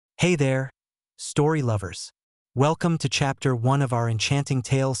Hey there, story lovers. Welcome to Chapter 1 of our enchanting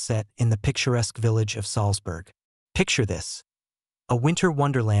tale set in the picturesque village of Salzburg. Picture this: a winter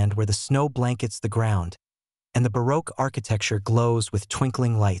wonderland where the snow blankets the ground, and the Baroque architecture glows with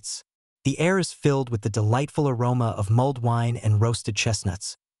twinkling lights. The air is filled with the delightful aroma of mulled wine and roasted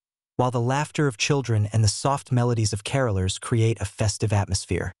chestnuts, while the laughter of children and the soft melodies of carolers create a festive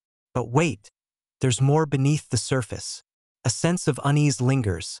atmosphere. But wait, there's more beneath the surface. A sense of unease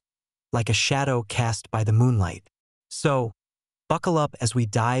lingers, like a shadow cast by the moonlight. So, buckle up as we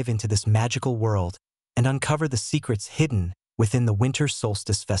dive into this magical world and uncover the secrets hidden within the Winter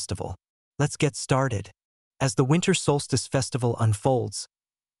Solstice Festival. Let's get started. As the Winter Solstice Festival unfolds,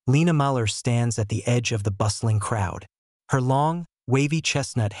 Lena Müller stands at the edge of the bustling crowd. Her long, wavy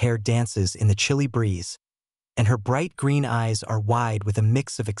chestnut hair dances in the chilly breeze, and her bright green eyes are wide with a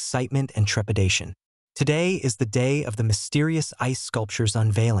mix of excitement and trepidation. Today is the day of the mysterious ice sculpture's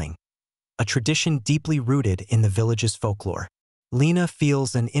unveiling, a tradition deeply rooted in the village's folklore. Lena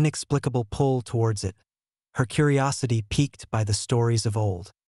feels an inexplicable pull towards it, her curiosity piqued by the stories of old.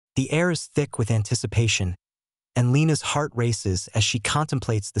 The air is thick with anticipation, and Lena's heart races as she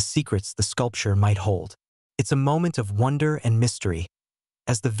contemplates the secrets the sculpture might hold. It's a moment of wonder and mystery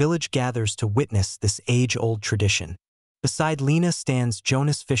as the village gathers to witness this age-old tradition. Beside Lena stands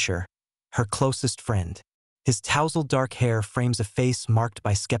Jonas Fischer, her closest friend. His tousled dark hair frames a face marked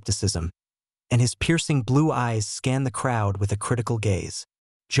by skepticism, and his piercing blue eyes scan the crowd with a critical gaze.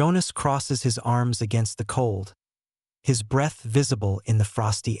 Jonas crosses his arms against the cold, his breath visible in the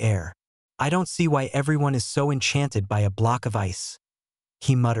frosty air. "I don't see why everyone is so enchanted by a block of ice,"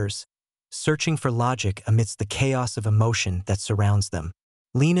 he mutters, searching for logic amidst the chaos of emotion that surrounds them.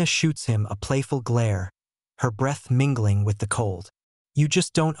 Lena shoots him a playful glare, her breath mingling with the cold. "You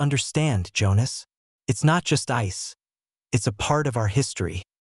just don't understand, Jonas. It's not just ice. It's a part of our history."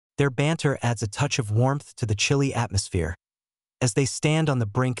 Their banter adds a touch of warmth to the chilly atmosphere as they stand on the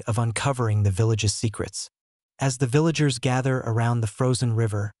brink of uncovering the village's secrets. As the villagers gather around the frozen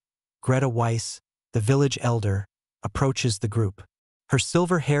river, Greta Weiss, the village elder, approaches the group. Her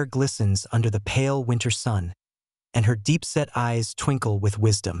silver hair glistens under the pale winter sun, and her deep-set eyes twinkle with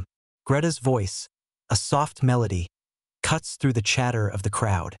wisdom. Greta's voice, a soft melody, cuts through the chatter of the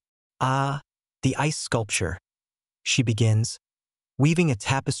crowd. "Ah, the ice sculpture," she begins, weaving a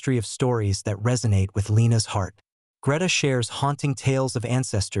tapestry of stories that resonate with Lena's heart. Greta shares haunting tales of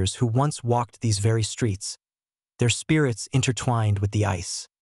ancestors who once walked these very streets, their spirits intertwined with the ice.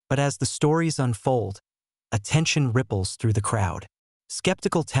 But as the stories unfold, a tension ripples through the crowd.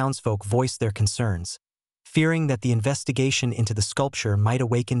 Skeptical townsfolk voice their concerns, fearing that the investigation into the sculpture might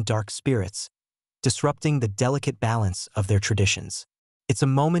awaken dark spirits, disrupting the delicate balance of their traditions. It's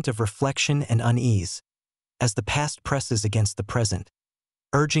a moment of reflection and unease, as the past presses against the present,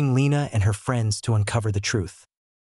 urging Lena and her friends to uncover the truth.